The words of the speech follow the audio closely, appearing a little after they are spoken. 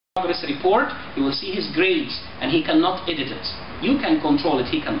progress report, you will see his grades, and he cannot edit it. You can control it,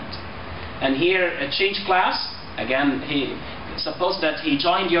 he cannot. And here, change class, again, suppose that he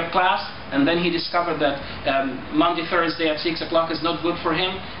joined your class, and then he discovered that Monday, Thursday at 6 o'clock is not good for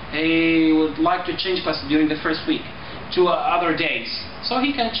him. He would like to change class during the first week to other days. So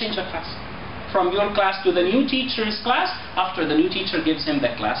he can change the class from your class to the new teacher's class after the new teacher gives him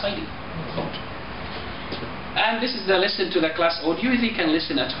the class ID. And this is the listen to the class audio. They can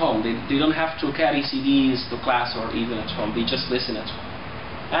listen at home. They don't have to carry CDs to class or even at home. They just listen at home.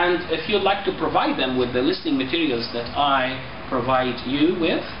 And if you'd like to provide them with the listening materials that I provide you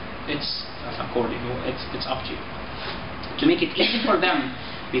with, it's up to you. To make it easy for them,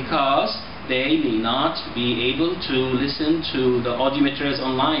 because they may not be able to listen to the audio materials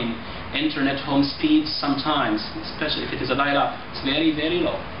online. Internet home speed sometimes, especially if it is a dial-up, it's very, very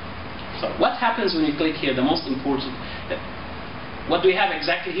low. So what happens when you click here? The most important, what do we have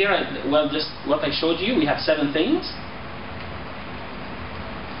exactly here? Well, just what I showed you. We have 7 things.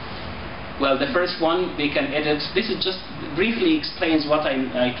 Well, the first one, they can edit. This is just briefly explains what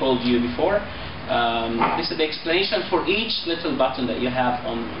I told you before. This is the explanation for each little button that you have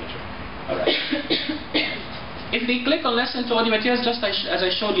on the monitor. All right. If they click on Listen to Audio Materials, just as I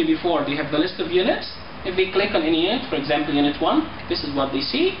showed you before, they have the list of units. If they click on any unit, for example, Unit 1, this is what they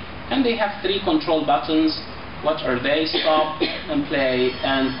see. And they have 3 control buttons. What are they? Stop and play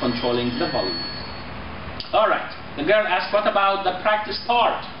and controlling the volume. All right. The girl asked, what about the practice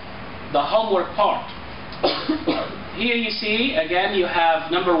part? The homework part. Here you see, again, you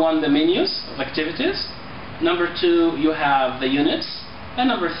have number 1, the menus of activities. Number 2, you have the units. And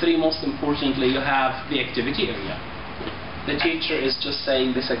number 3, most importantly, you have the activity area. The teacher is just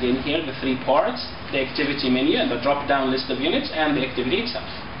saying this again here, the 3 parts, the activity menu, and the drop-down list of units, and the activity itself.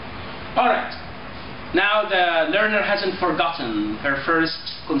 All right. Now the learner hasn't forgotten her first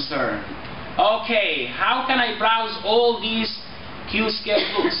concern. Okay, how can I browse all these Q-Scale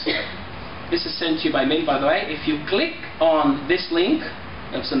books? This is sent to you by mail, by the way. If you click on this link,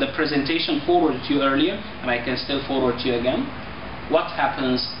 that's in the presentation forwarded to you earlier, and I can still forward to you again, what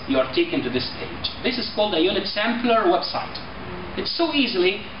happens? You are taken to this page. This is called a unit sampler website. It's so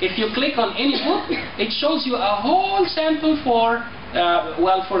easily, if you click on any book, it shows you a whole sample for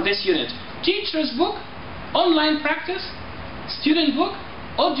for this unit. Teacher's book, online practice, student book,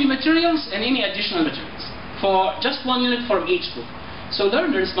 audio materials, and any additional materials. For just 1 unit for each book. So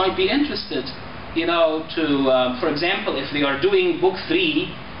learners might be interested, you know, to, for example, if they are doing book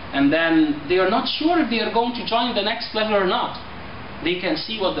 3, and then they are not sure if they are going to join the next level or not. They can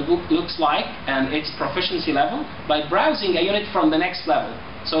see what the book looks like and its proficiency level by browsing a unit from the next level.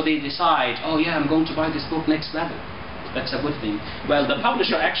 So they decide, oh yeah, I'm going to buy this book next level. That's a good thing. Well, the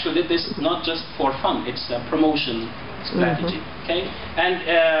publisher actually did this not just for fun. It's a promotion strategy. Okay,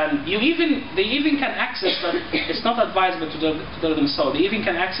 and they even can access, but it's not advisable to do them so. They even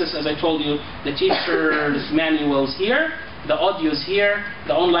can access, as I told you, the teacher's manuals here, the audios here,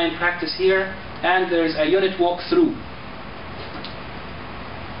 the online practice here, and there's a unit walkthrough.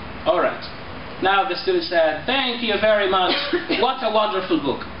 All right. Now the student said, "Thank you very much. What a wonderful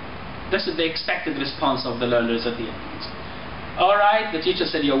book." This is the expected response of the learners at the end. All right, the teacher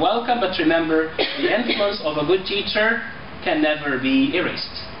said, "You're welcome, but remember, the influence of a good teacher can never be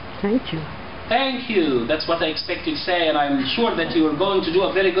erased." Thank you. Thank you. That's what I expect you to say, and I'm sure that you are going to do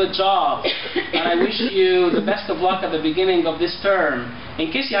a very good job. And I wish you the best of luck at the beginning of this term.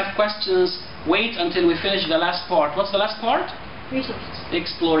 In case you have questions, wait until we finish the last part. What's the last part? Resources.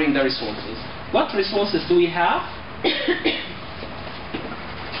 Exploring the resources. What resources do we have?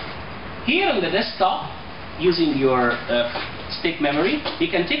 Here on the desktop, using your stick memory, you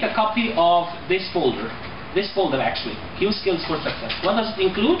can take a copy of this folder. This folder actually, Q-Skills for Success. What does it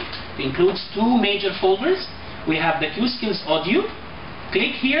include? It includes 2 major folders. We have the Q-Skills audio.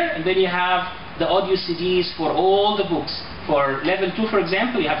 Click here, and then you have the audio CDs for all the books. For level 2, for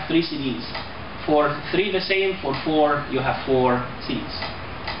example, you have 3 CDs. For 3 the same, for 4 you have 4 CDs.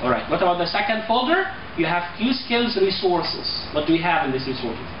 All right, what about the second folder? You have Q-Skills resources. What do we have in this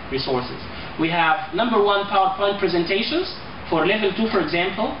resources? We have number 1, PowerPoint presentations. For level 2, for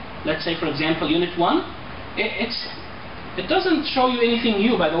example, let's say, for example, Unit 1, it doesn't show you anything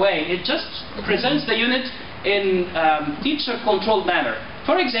new, by the way. It just presents the unit in teacher-controlled manner.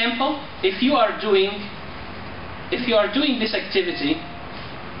 For example, if you are doing this activity,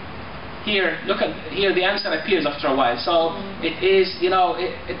 here, look at here, the answer appears after a while. So it is, you know,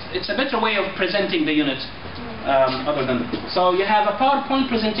 it's a better way of presenting the unit other than the book. So you have a PowerPoint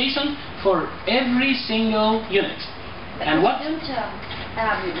presentation for every single unit. And what?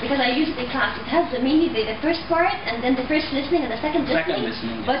 because I use it in class. It has mainly the first part, and then the first listening and the second listening.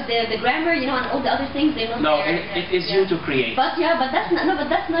 Listening, yes. But the grammar, you know, and all the other things, they're not No, there. it is you to create. But yeah, but that's not, no, but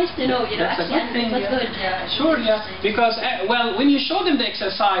that's nice to know. You know, That's a actually, good thing. That's Yeah. good. Yeah. Sure, yeah. Because well, when you show them the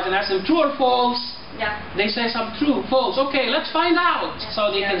exercise and ask them true or false, Yeah. they say some true, false. Okay, let's find out, so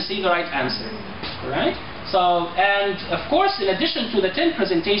they can see the right answer, right? So, and of course, in addition to the 10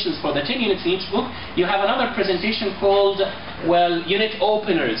 presentations for the 10 units in each book, you have another presentation called, well, unit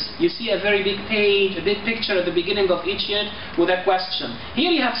openers. You see a very big page, a big picture at the beginning of each unit with a question.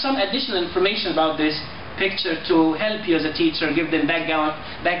 Here you have some additional information about this picture to help you as a teacher, give them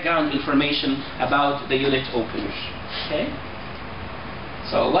background information about the unit openers. Okay?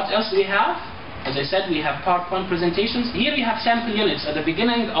 So what else do we have? As I said, we have part 1 presentations. Here we have sample units at the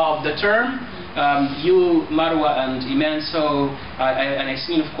beginning of the term. You, Marwa and Iman, so and I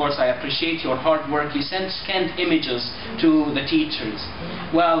see, of course, I appreciate your hard work. You send scanned images to the teachers.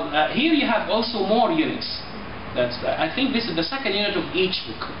 Well, here you have also more units. I think this is the second unit of each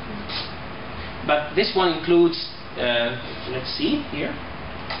book. But this one includes, let's see here,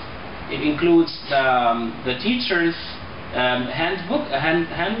 it includes the teacher's handbook,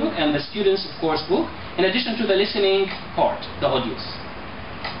 handbook, and the students, of course, book, in addition to the listening part, the audios.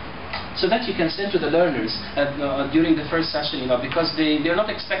 So that you can send to the learners during the first session, you know, because they're not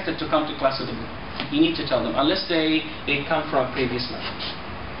expected to come to class with a book. You need to tell them, unless they come from a previous level.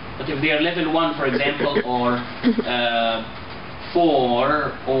 But if they are level 1, for example, or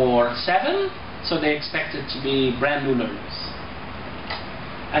 4 or 7, so they expect it to be brand new learners.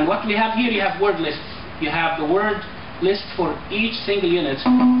 And what we have here, you have word lists. You have the word list for each single unit.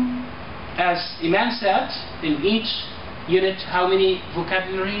 As Iman said, in each unit, how many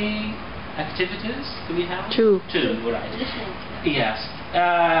vocabulary activities do we have? 2. 2, right. Yes.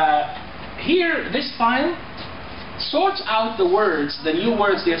 Here, this file sorts out the words, the new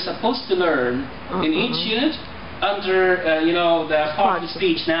words they're supposed to learn in each unit under, you know, the part of the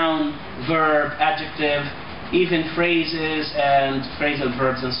speech, noun, verb, adjective, even phrases and phrasal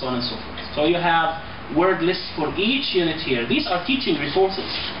verbs and so on and so forth. So you have word lists for each unit here. These are teaching resources.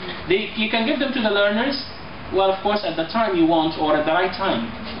 You can give them to the learners, well, of course, at the time you want, or at the right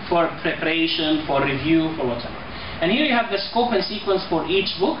time, for preparation, for review, for whatever. And here you have the scope and sequence for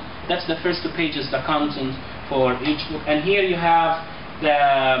each book. That's the first 2 pages, the content for each book. And here you have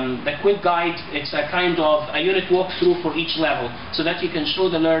the quick guide. It's a kind of a unit walkthrough for each level, so that you can show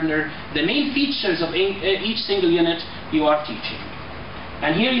the learner the main features of each single unit you are teaching.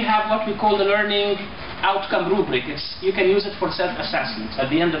 And here you have what we call the learning outcome rubric. You can use it for self-assessment at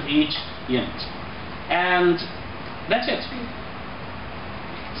the end of each unit. And that's it.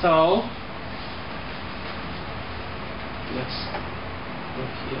 So, let's look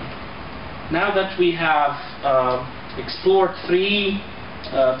here. Now that we have explored 3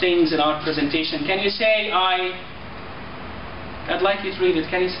 things in our presentation, can you say I'd like you to read it.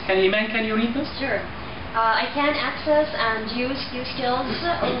 Can you read this? Sure. I can access and use Qskills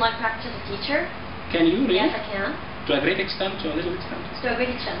in my practice as a teacher. Can you read? Yes, I can. To a great extent, to a little extent? To a great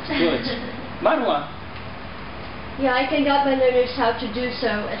extent. Good. Marwa? Yeah, I can guide my learners how to do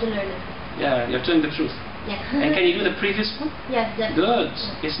so as a learner. Yeah, you're telling the truth. Yeah. And can you do the previous one? Yes, definitely. Good.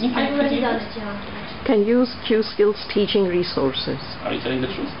 Yasmin, can I've you already do done this? it, yeah. Can use Qskills teaching resources. Are you telling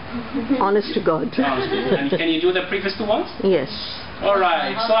the truth? Honest to God. Honestly. And can you do the previous 2 ones? Yes. All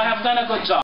right. So I have done a good job.